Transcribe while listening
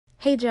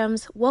Hey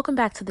Gems, welcome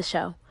back to the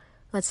show.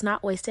 Let's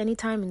not waste any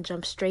time and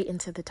jump straight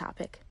into the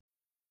topic.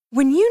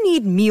 When you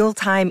need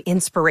mealtime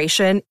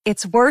inspiration,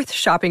 it's worth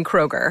shopping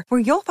Kroger, where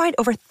you'll find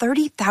over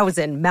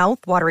 30,000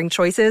 mouth-watering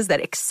choices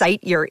that excite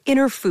your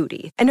inner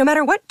foodie. And no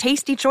matter what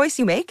tasty choice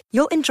you make,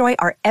 you'll enjoy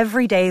our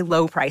everyday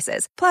low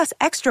prices, plus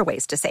extra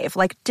ways to save,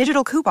 like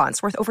digital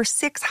coupons worth over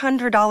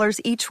 $600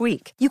 each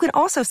week. You can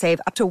also save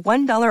up to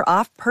 $1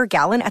 off per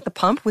gallon at the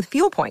pump with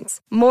fuel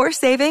points. More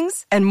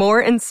savings and more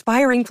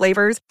inspiring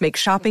flavors make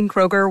shopping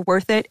Kroger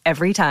worth it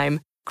every time.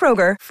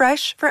 Kroger,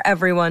 fresh for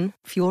everyone.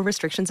 Fuel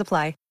restrictions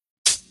apply.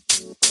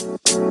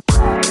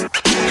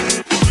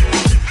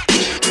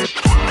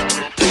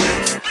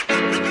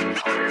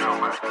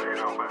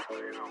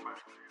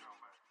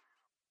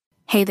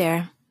 Hey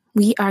there.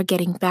 We are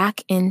getting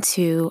back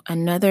into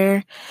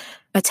another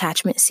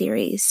attachment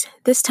series.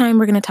 This time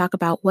we're going to talk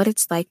about what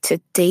it's like to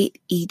date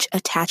each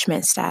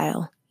attachment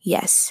style.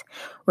 Yes,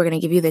 we're going to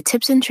give you the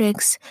tips and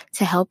tricks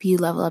to help you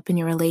level up in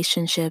your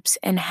relationships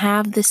and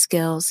have the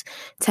skills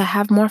to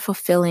have more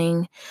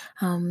fulfilling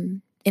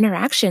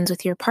interactions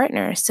with your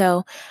partner.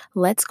 So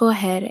let's go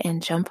ahead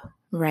and jump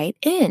right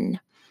in.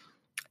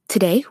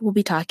 Today, we'll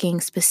be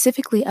talking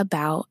specifically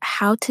about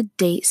how to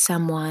date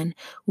someone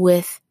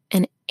with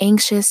an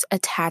anxious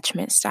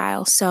attachment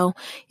style. So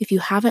if you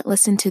haven't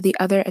listened to the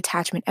other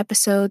attachment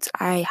episodes,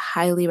 I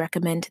highly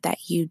recommend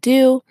that you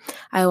do.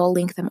 I will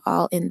link them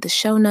all in the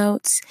show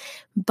notes.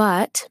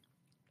 But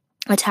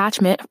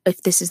attachment,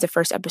 if this is the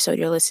first episode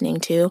you're listening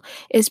to,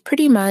 is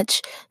pretty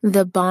much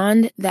the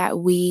bond that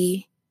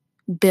we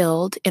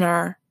build in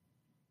our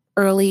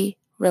early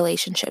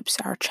relationships,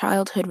 our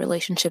childhood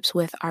relationships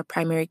with our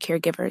primary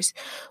caregivers,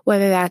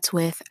 whether that's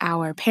with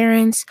our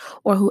parents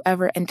or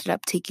whoever ended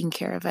up taking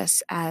care of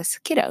us as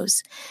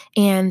kiddos.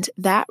 And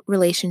that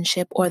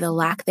relationship, or the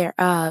lack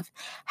thereof,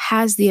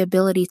 has the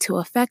ability to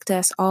affect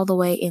us all the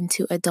way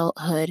into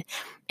adulthood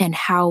and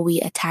how we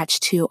attach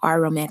to our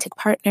romantic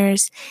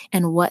partners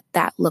and what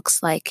that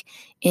looks like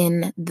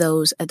in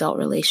those adult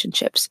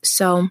relationships.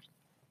 So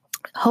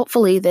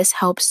hopefully this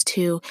helps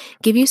to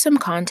give you some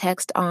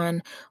context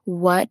on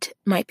what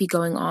might be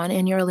going on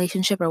in your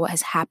relationship or what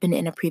has happened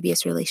in a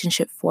previous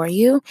relationship for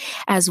you,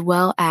 as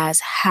well as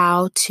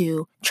how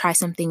to try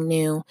something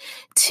new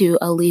to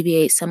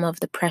alleviate some of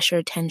the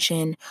pressure,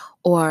 tension,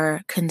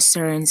 or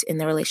concerns in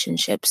the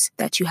relationships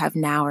that you have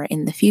now or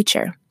in the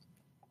future.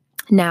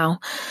 Now,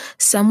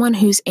 someone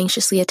who's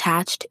anxiously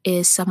attached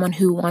is someone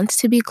who wants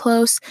to be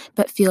close,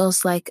 but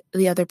feels like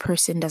the other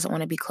person doesn't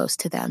want to be close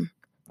to them.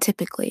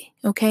 Typically,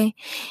 okay?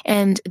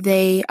 And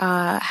they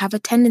have a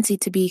tendency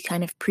to be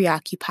kind of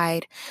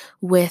preoccupied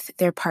with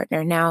their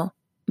partner. Now,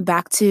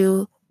 back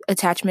to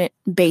attachment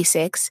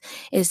basics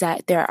is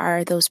that there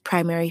are those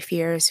primary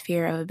fears: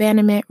 fear of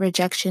abandonment,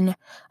 rejection,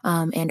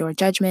 and or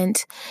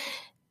judgment,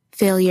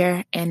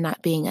 failure, and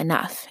not being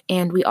enough.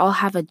 And we all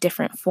have a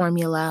different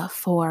formula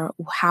for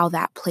how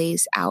that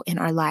plays out in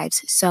our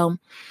lives. So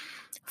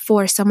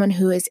for someone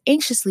who is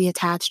anxiously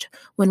attached,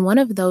 when one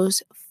of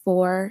those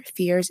 4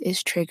 fears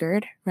is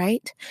triggered,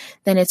 right,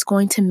 then it's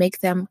going to make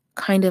them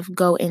kind of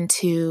go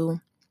into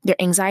their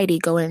anxiety,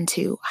 go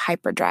into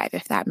hyperdrive,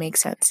 if that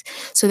makes sense.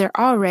 So they're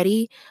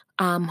already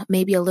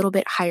maybe a little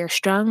bit higher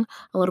strung,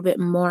 a little bit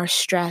more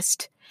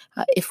stressed,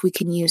 if we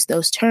can use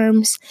those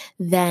terms,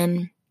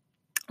 than,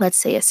 let's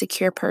say, a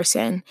secure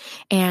person.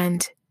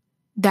 And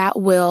that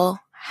will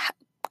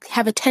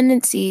have a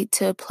tendency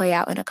to play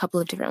out in a couple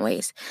of different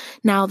ways.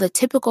 Now, the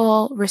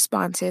typical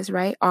responses,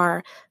 right,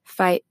 are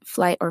fight,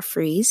 flight, or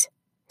freeze.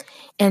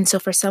 And so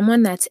for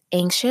someone that's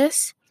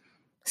anxious,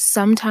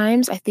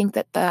 sometimes I think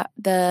that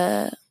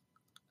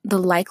the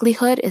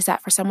likelihood is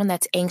that for someone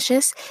that's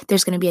anxious,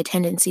 there's going to be a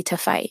tendency to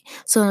fight.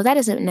 So that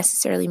doesn't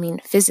necessarily mean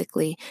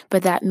physically,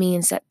 but that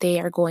means that they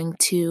are going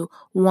to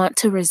want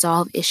to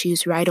resolve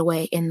issues right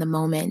away in the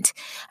moment.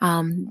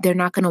 They're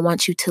not going to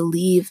want you to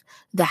leave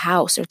the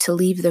house or to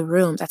leave the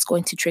room. That's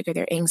going to trigger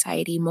their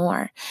anxiety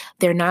more.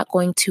 They're not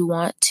going to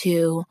want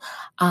to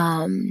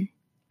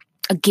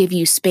give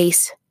you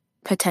space,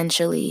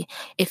 potentially,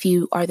 if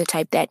you are the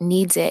type that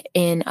needs it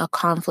in a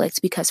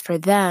conflict, because for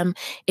them,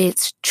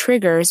 it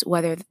triggers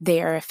whether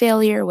they are a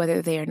failure,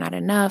 whether they are not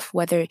enough,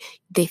 whether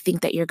they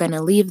think that you're going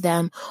to leave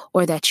them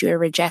or that you're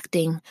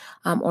rejecting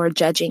or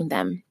judging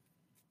them.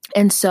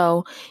 And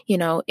so,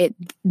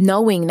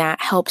 knowing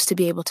that helps to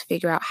be able to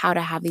figure out how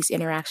to have these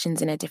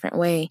interactions in a different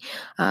way,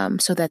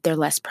 so that they're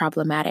less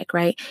problematic,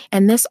 right?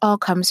 And this all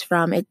comes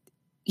from it.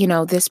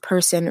 This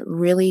person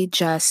really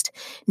just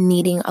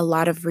needing a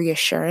lot of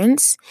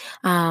reassurance.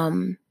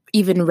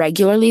 Even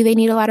regularly, they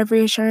need a lot of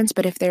reassurance,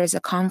 but if there's a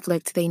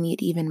conflict, they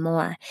need even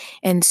more.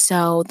 And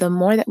so the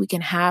more that we can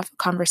have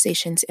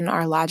conversations in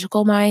our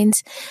logical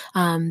minds,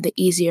 the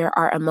easier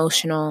our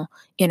emotional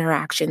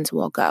interactions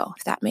will go,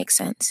 if that makes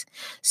sense.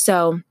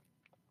 So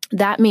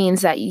that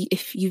means that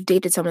if you've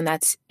dated someone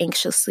that's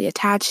anxiously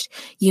attached,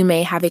 you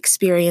may have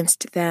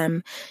experienced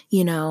them,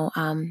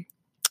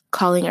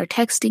 calling or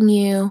texting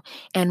you.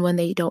 And when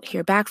they don't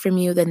hear back from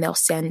you, then they'll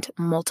send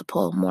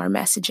multiple more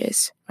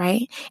messages,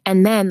 right?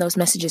 And then those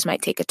messages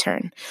might take a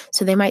turn.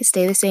 So they might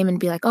stay the same and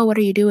be like, oh, what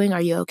are you doing?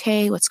 Are you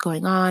okay? What's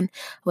going on?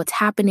 What's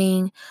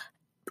happening?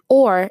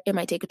 Or it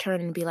might take a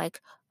turn and be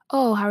like,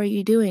 oh, how are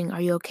you doing?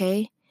 Are you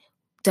okay?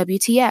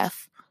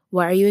 WTF?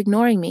 Why are you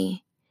ignoring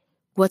me?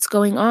 What's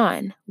going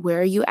on?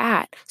 Where are you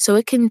at? So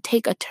it can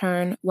take a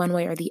turn one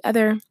way or the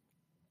other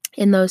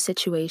in those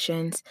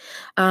situations.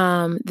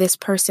 This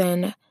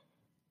person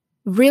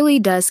really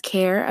does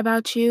care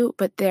about you,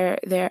 but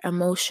their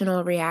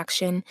emotional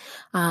reaction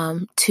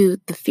to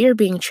the fear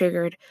being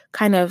triggered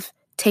kind of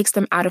takes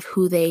them out of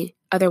who they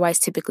otherwise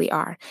typically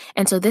are.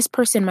 And so this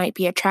person might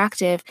be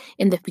attractive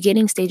in the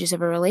beginning stages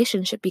of a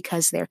relationship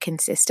because they're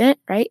consistent,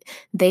 right?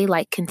 They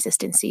like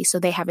consistency. So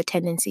they have a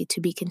tendency to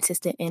be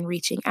consistent in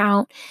reaching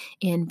out,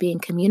 in being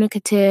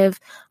communicative,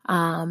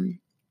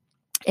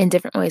 in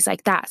different ways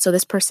like that. So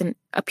this person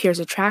appears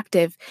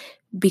attractive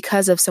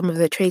because of some of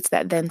the traits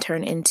that then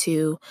turn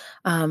into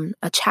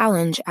a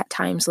challenge at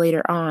times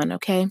later on,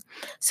 okay?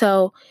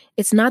 So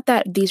it's not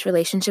that these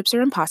relationships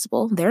are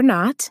impossible. They're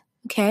not,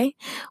 okay?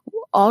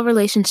 All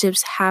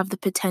relationships have the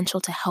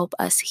potential to help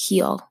us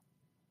heal.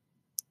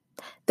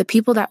 The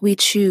people that we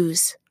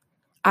choose,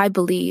 I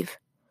believe,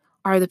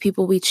 are the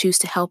people we choose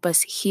to help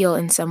us heal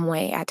in some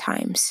way at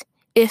times,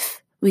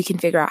 if we can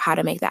figure out how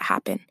to make that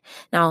happen.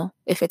 Now,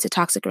 if it's a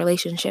toxic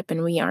relationship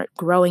and we aren't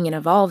growing and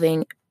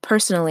evolving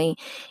personally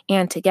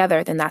and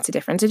together, then that's a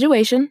different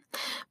situation.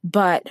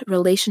 But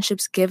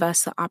relationships give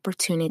us the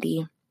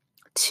opportunity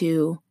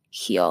to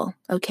heal,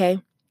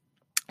 okay?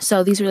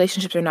 So these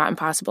relationships are not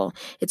impossible.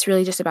 It's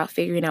really just about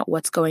figuring out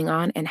what's going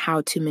on and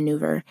how to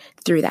maneuver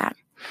through that.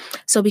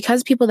 So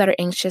because people that are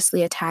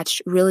anxiously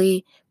attached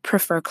really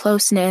prefer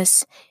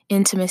closeness,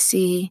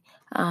 intimacy,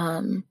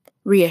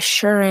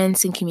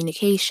 reassurance and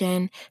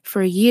communication,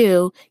 for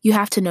you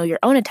have to know your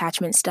own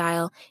attachment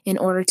style in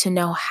order to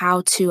know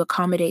how to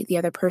accommodate the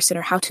other person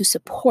or how to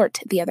support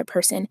the other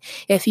person.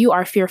 If you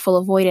are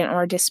fearful, avoidant,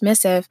 or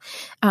dismissive,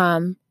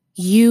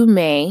 you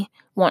may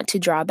want to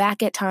draw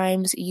back at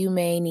times. You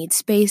may need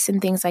space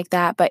and things like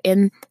that. But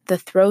in the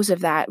throes of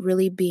that,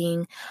 really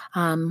being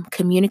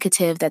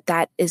communicative,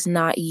 that is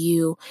not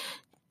you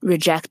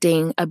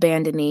rejecting,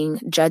 abandoning,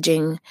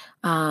 judging,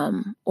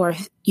 or,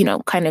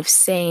 kind of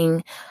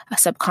saying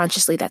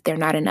subconsciously that they're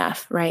not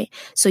enough, right?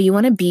 So you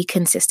want to be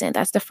consistent.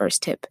 That's the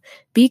first tip.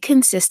 Be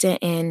consistent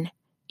in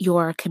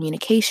your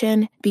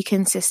communication. Be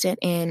consistent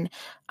in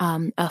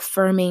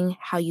affirming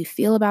how you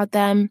feel about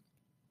them,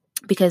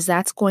 because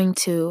that's going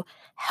to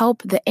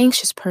help the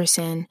anxious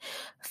person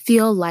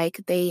feel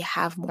like they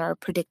have more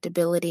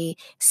predictability,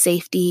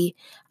 safety,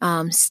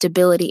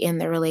 stability in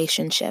the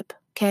relationship,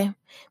 okay?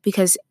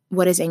 Because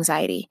what is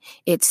anxiety?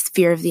 It's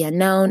fear of the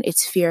unknown.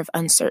 It's fear of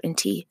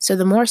uncertainty. So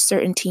the more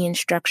certainty and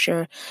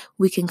structure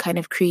we can kind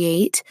of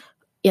create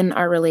in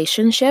our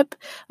relationship,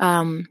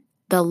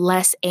 the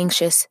less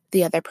anxious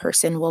the other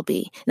person will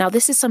be. Now,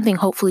 this is something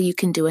hopefully you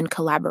can do in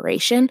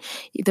collaboration.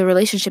 The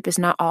relationship is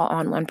not all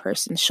on one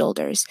person's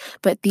shoulders,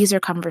 but these are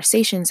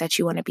conversations that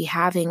you want to be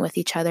having with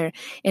each other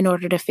in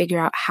order to figure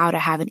out how to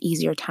have an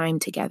easier time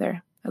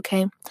together,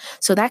 okay?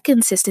 So that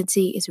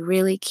consistency is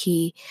really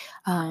key.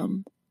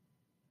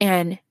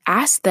 And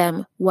ask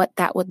them what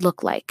that would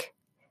look like.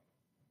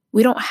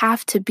 We don't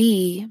have to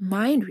be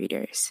mind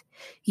readers.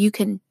 You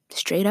can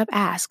straight up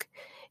ask,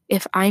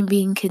 if I'm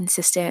being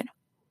consistent,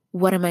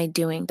 what am I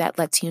doing that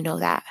lets you know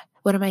that?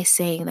 What am I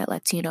saying that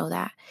lets you know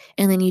that?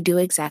 And then you do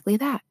exactly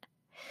that.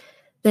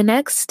 The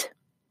next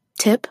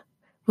tip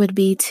would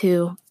be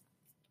to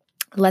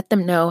let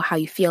them know how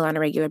you feel on a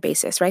regular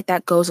basis, right?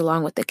 That goes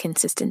along with the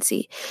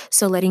consistency.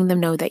 So letting them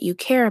know that you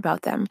care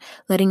about them,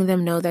 letting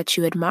them know that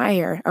you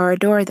admire or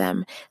adore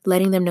them,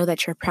 letting them know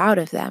that you're proud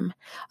of them,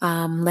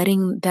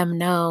 letting them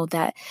know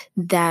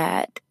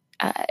that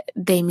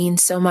they mean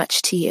so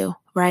much to you,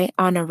 right?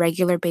 On a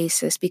regular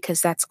basis,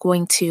 because that's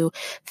going to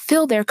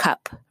fill their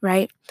cup,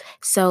 right?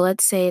 So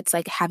let's say it's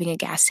like having a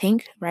gas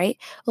tank, right?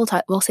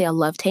 We'll say a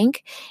love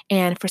tank.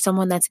 And for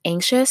someone that's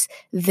anxious,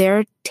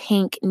 their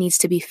tank needs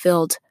to be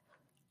filled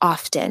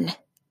often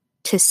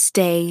to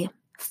stay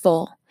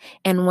full.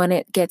 And when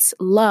it gets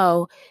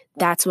low,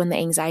 that's when the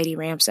anxiety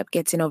ramps up,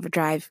 gets in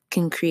overdrive,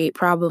 can create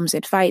problems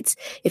and fights.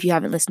 If you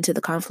haven't listened to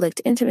the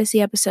conflict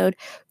intimacy episode,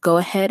 go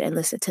ahead and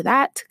listen to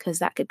that, because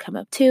that could come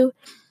up too.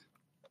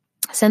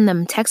 Send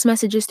them text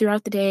messages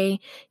throughout the day,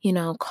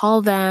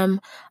 call them.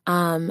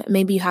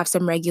 Maybe you have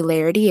some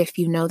regularity. If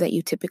you know that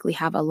you typically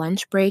have a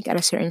lunch break at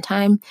a certain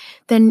time,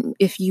 then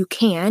if you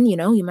can,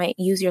 you might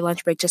use your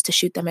lunch break just to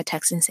shoot them a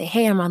text and say,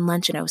 hey, I'm on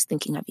lunch and I was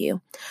thinking of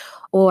you,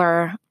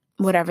 or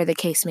whatever the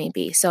case may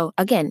be. So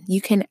again,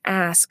 you can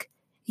ask.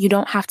 You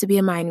don't have to be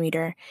a mind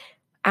reader.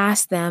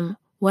 Ask them,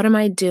 what am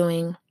I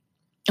doing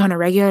on a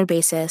regular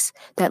basis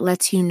that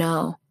lets you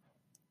know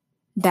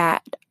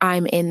that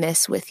I'm in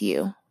this with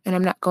you and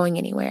I'm not going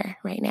anywhere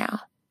right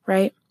now,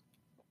 right?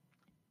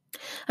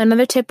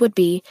 Another tip would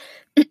be,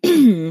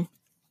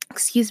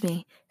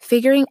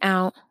 figuring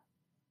out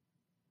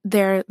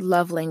their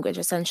love language,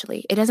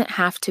 essentially. It doesn't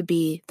have to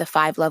be the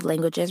 5 love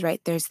languages, right?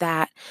 There's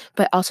that,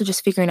 but also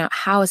just figuring out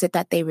how is it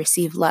that they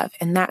receive love.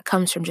 And that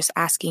comes from just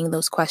asking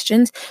those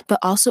questions, but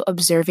also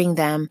observing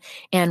them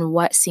and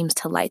what seems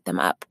to light them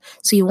up.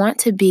 So you want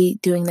to be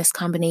doing this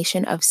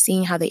combination of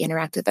seeing how they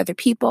interact with other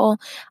people,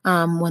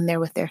 when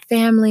they're with their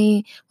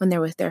family, when they're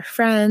with their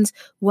friends,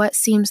 what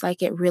seems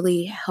like it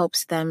really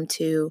helps them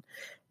to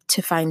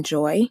find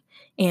joy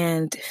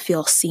and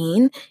feel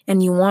seen.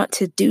 And you want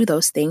to do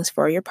those things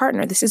for your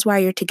partner. This is why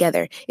you're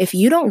together. If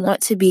you don't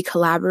want to be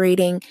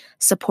collaborating,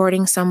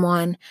 supporting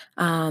someone,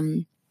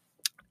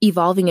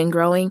 evolving and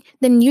growing,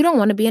 then you don't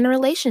want to be in a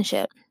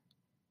relationship.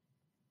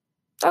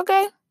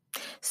 Okay?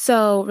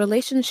 So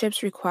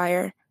relationships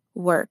require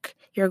work.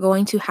 You're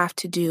going to have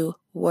to do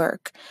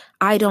work.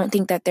 I don't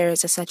think that there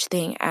is a such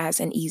thing as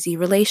an easy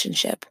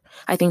relationship.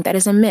 I think that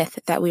is a myth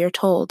that we are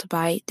told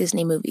by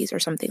Disney movies or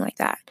something like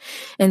that.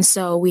 And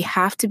so we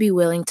have to be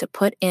willing to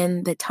put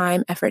in the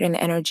time, effort, and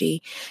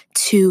energy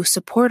to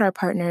support our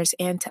partners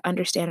and to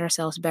understand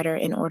ourselves better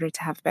in order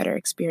to have better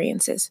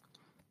experiences.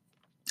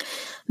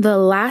 The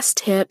last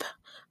tip,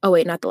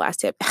 not the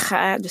last tip,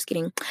 just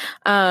kidding.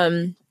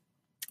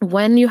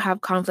 When you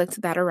have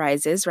conflict that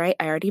arises, right?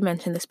 I already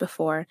mentioned this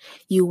before.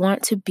 You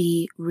want to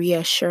be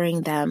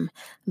reassuring them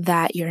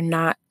that you're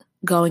not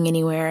going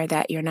anywhere,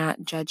 that you're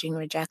not judging,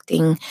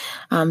 rejecting,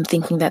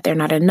 thinking that they're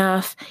not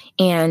enough.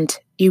 And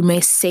you may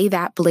say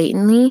that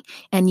blatantly,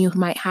 and you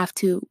might have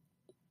to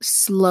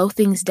slow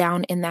things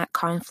down in that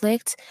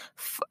conflict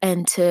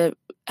and to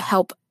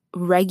help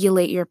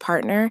regulate your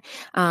partner,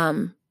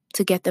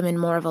 to get them in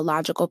more of a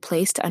logical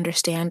place to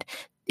understand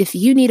if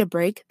you need a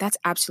break, that's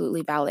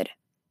absolutely valid.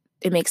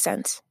 It makes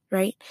sense,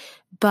 right?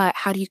 But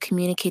how do you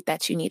communicate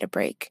that you need a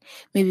break?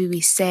 Maybe we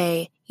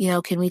say,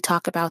 can we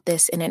talk about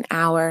this in an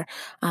hour?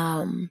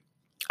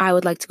 I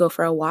would like to go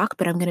for a walk,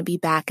 but I'm going to be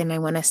back and I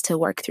want us to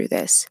work through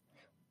this.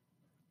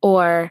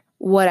 Or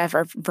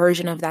whatever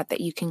version of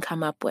that you can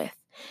come up with.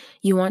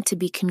 You want to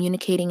be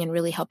communicating and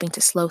really helping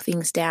to slow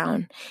things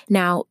down.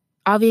 Now,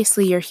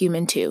 obviously you're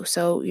human too,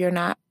 so you're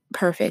not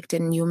perfect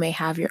and you may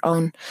have your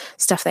own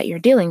stuff that you're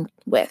dealing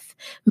with.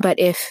 But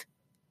if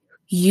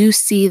you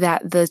see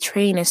that the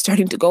train is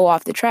starting to go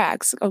off the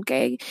tracks,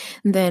 okay,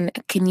 then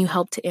can you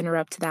help to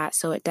interrupt that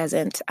so it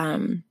doesn't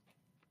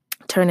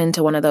turn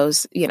into one of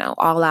those,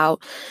 all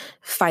out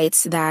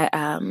fights that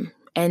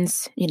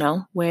ends,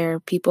 where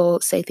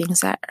people say things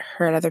that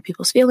hurt other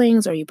people's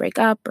feelings or you break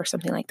up or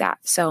something like that.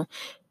 So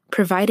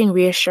providing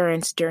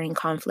reassurance during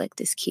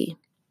conflict is key.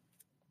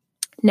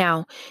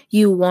 Now,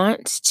 you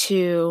want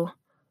to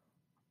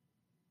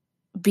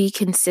be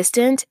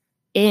consistent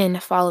in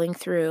following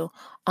through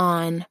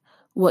on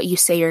what you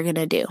say you're going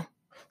to do.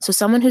 So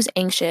someone who's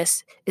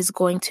anxious is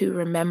going to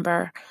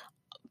remember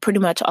pretty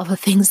much all the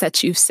things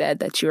that you've said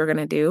that you were going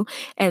to do.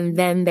 And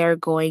then they're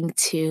going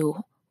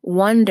to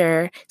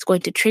wonder, it's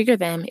going to trigger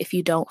them if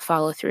you don't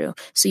follow through.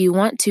 So you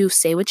want to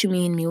say what you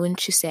mean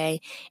what you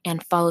say,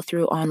 and follow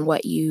through on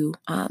what you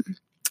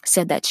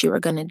said that you were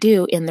going to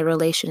do in the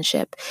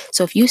relationship.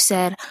 So if you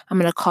said, I'm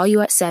going to call you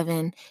at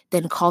 7,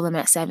 then call them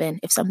at 7.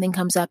 If something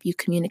comes up, you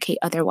communicate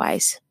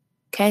otherwise.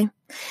 Okay?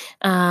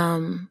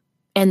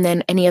 And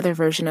then any other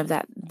version of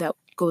that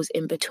goes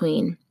in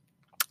between.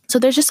 So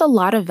there's just a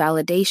lot of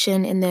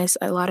validation in this,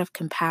 a lot of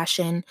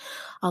compassion,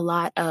 a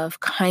lot of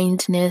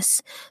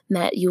kindness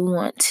that you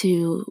want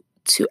to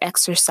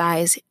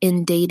exercise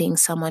in dating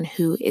someone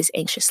who is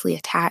anxiously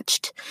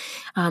attached.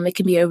 It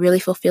can be a really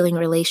fulfilling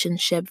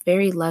relationship,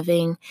 very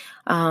loving,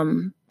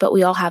 but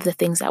we all have the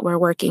things that we're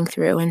working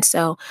through. And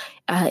so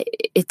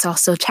it's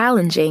also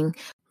challenging.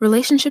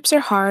 Relationships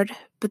are hard,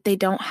 but they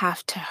don't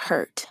have to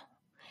hurt.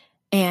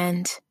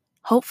 And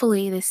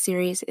hopefully this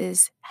series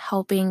is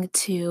helping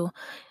to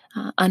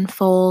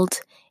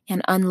unfold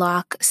and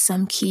unlock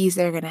some keys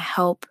that are going to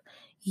help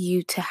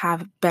you to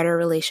have better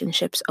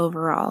relationships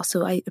overall.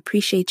 So I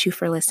appreciate you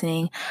for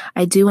listening.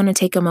 I do want to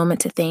take a moment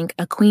to thank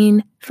a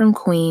queen from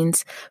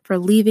Queens for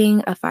leaving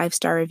a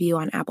 5-star review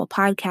on Apple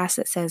Podcasts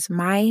that says,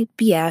 "My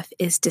BF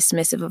is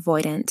dismissive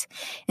avoidant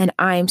and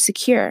I'm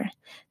secure.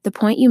 The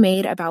point you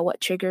made about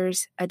what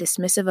triggers a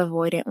dismissive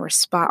avoidant were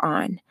spot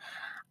on.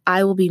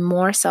 I will be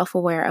more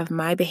self-aware of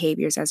my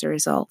behaviors as a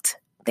result.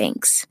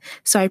 Thanks."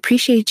 So I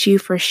appreciate you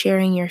for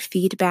sharing your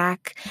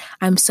feedback.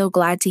 I'm so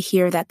glad to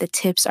hear that the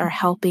tips are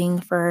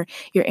helping for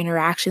your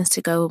interactions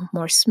to go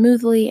more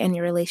smoothly and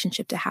your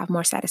relationship to have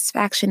more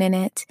satisfaction in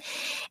it.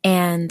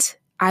 And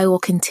I will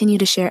continue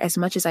to share as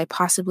much as I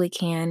possibly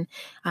can,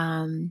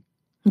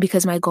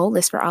 because my goal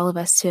is for all of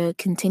us to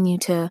continue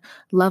to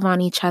love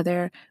on each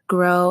other,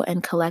 grow,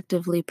 and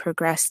collectively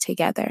progress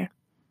together.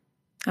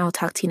 I'll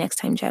talk to you next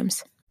time,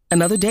 Gems.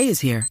 Another day is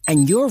here,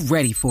 and you're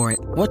ready for it.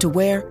 What to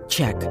wear?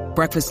 Check.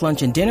 Breakfast,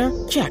 lunch, and dinner?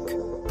 Check.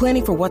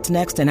 Planning for what's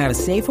next and how to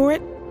save for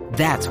it?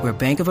 That's where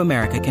Bank of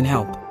America can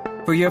help.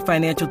 For your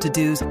financial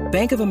to-dos,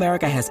 Bank of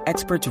America has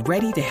experts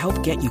ready to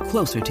help get you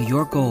closer to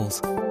your goals.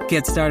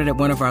 Get started at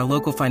one of our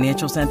local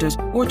financial centers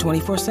or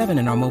 24/7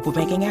 in our mobile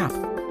banking app.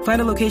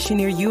 Find a location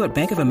near you at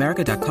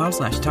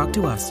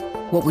bankofamerica.com/talktous.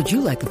 What would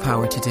you like the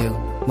power to do?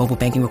 Mobile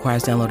banking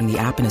requires downloading the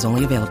app and is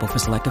only available for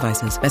select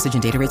devices. Message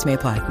and data rates may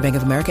apply. Bank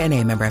of America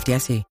N.A., member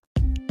FDIC.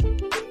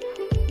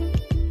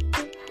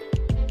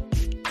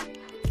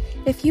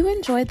 If you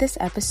enjoyed this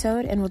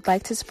episode and would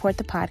like to support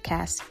the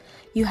podcast,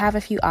 you have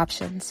a few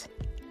options.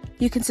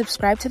 You can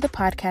subscribe to the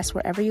podcast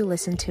wherever you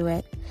listen to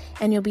it,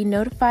 and you'll be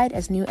notified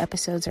as new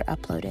episodes are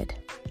uploaded.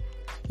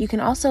 You can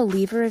also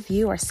leave a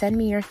review or send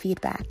me your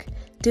feedback.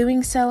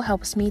 Doing so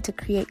helps me to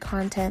create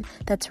content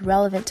that's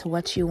relevant to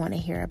what you want to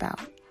hear about.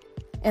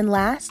 And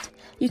last,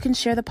 you can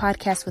share the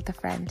podcast with a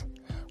friend.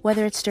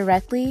 Whether it's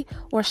directly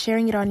or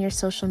sharing it on your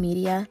social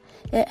media,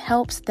 it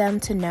helps them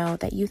to know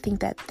that you think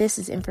that this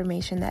is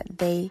information that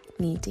they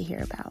need to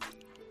hear about.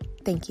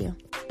 Thank you.